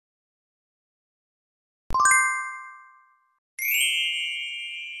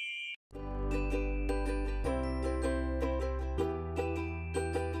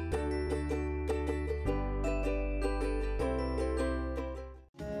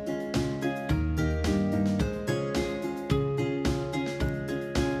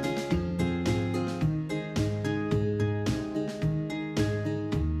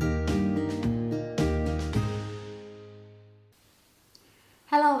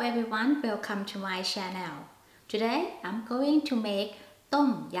Hello everyone, welcome to my channel. Today I'm going to make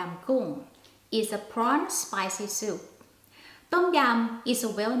Tom Yam Gung. It's a prawn spicy soup. Tom Yam is a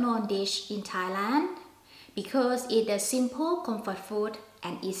well-known dish in Thailand because it's a simple comfort food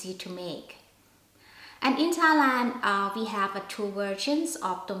and easy to make. And in Thailand, we have two versions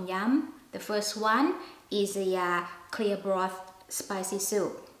of Tom Yam. The first one is a clear broth spicy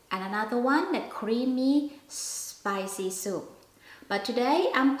soup, and another one, the creamy spicy soup. But today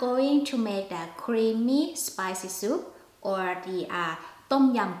I'm going to make the creamy spicy soup or the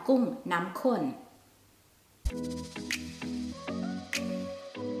Tom Yam Gung Nam Khon.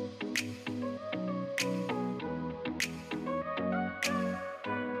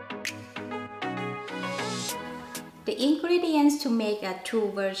 The ingredients to make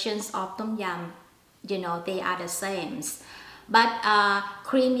two versions of Tom Yam, they are the same. But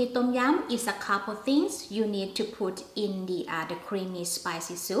creamy Tom Yam is a couple things you need to put in the creamy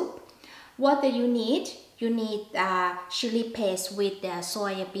spicy soup. What do you need? You need chili paste with the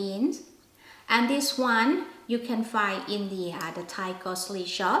soya beans. And this one you can find in the Thai grocery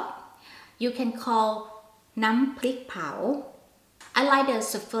shop. You can call Nam Prik Pao. I like the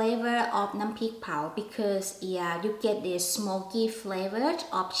flavor of Nam Prik Pao because you get the smoky flavor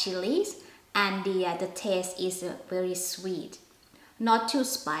of chilies, and the taste is very sweet, not too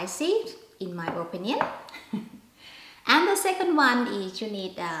spicy in my opinion. And the second one is you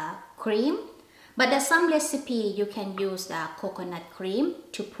need cream, but there's some recipe you can use the coconut cream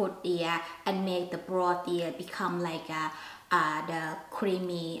to put and make the broth become like the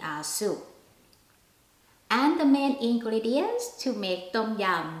creamy soup. And the main ingredients to make Tom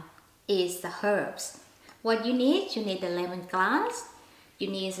Yam is the herbs. What you need the lemongrass, you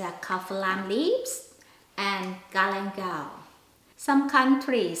need the kaffir lime leaves and galangal. Some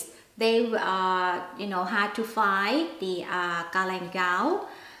countries they hard to find the galangal.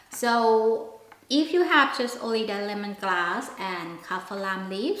 So if you have just only the lemongrass and kaffir lime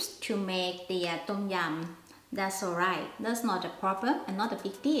leaves to make the Tom Yam, that's alright. That's not a problem and not a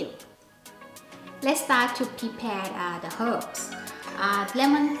big deal. Let's start to prepare the herbs.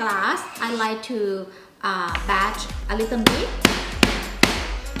 Lemongrass, I like to batch a little bit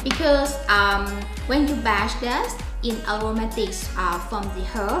because when you batch this in aromatics from the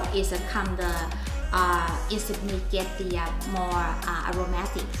herb is come the instantly get the more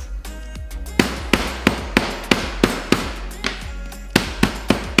aromatics.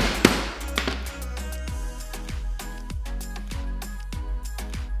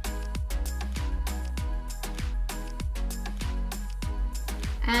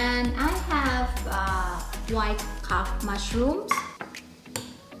 And I have white calf mushrooms,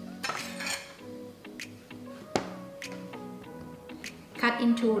 cut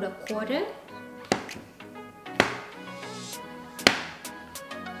into the quarter,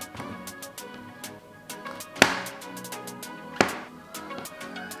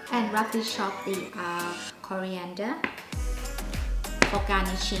 and roughly chop the coriander for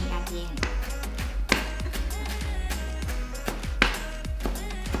garnishing at the end.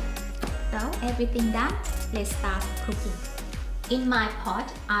 So everything done, let's start cooking. In my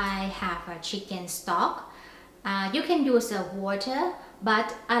pot, I have a chicken stock. You can use water,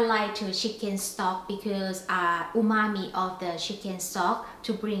 but I like to chicken stock because umami of the chicken stock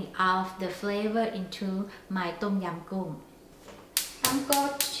to bring out the flavor into my Tom Yam Gung. I'm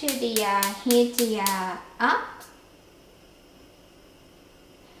going to heat the up,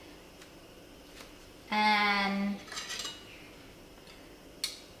 and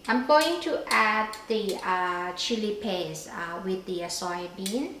I'm going to add the chili paste with the soya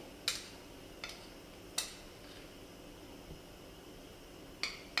bean.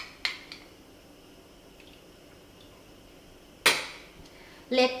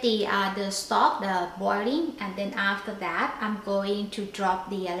 Let the stock boiling, and then after that I'm going to drop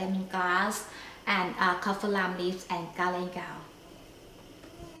the lemongrass and kaffir lime leaves and galangal.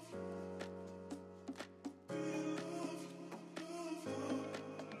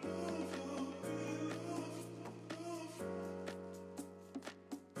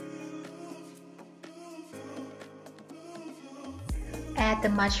 Add the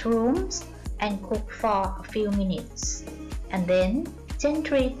mushrooms and cook for a few minutes, and then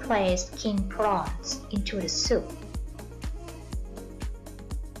gently place king prawns into the soup.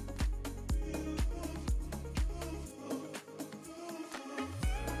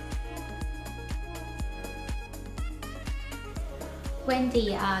 When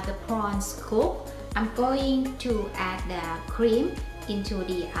the prawns cook, I'm going to add the cream into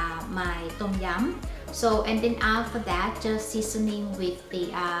the my Tom Yam. So, and then after that, just seasoning with the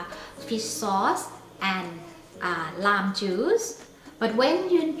fish sauce and lime juice, But when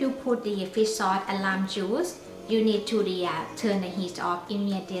you put the fish sauce and lime juice, you need to turn the heat off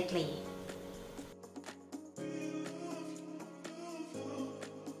immediately.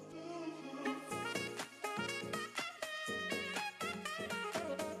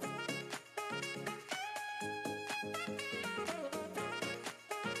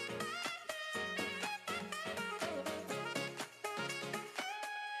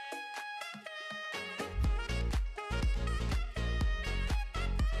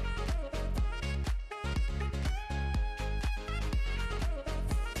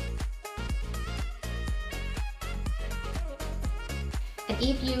 And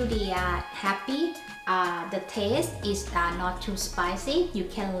if you happy, the taste is not too spicy, you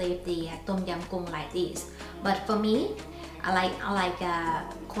can leave the tom yam goong like this. But for me, I like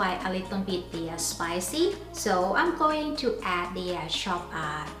quite a little bit spicy, so I'm going to add the chopped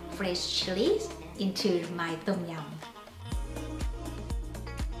fresh chilies into my tom yum.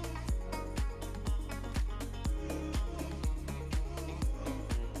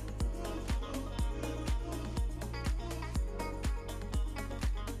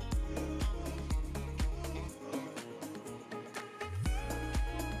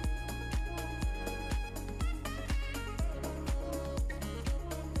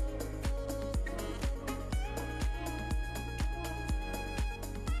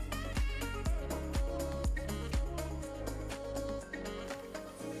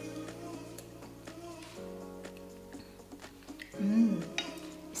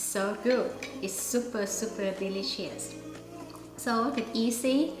 So good. It's super delicious. So it's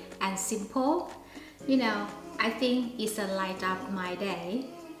easy and simple. I think it's a light up my day.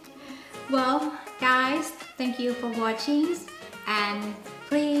 Well, guys, thank you for watching, and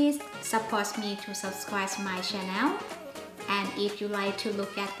please support me to subscribe to my channel. And if you like to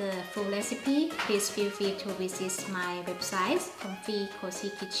look at the full recipe, please feel free to visit my website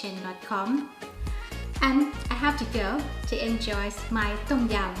comfycozykitchen.com. And I have to go to enjoy my tom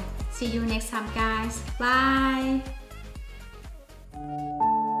yum. See you next time, guys. Bye.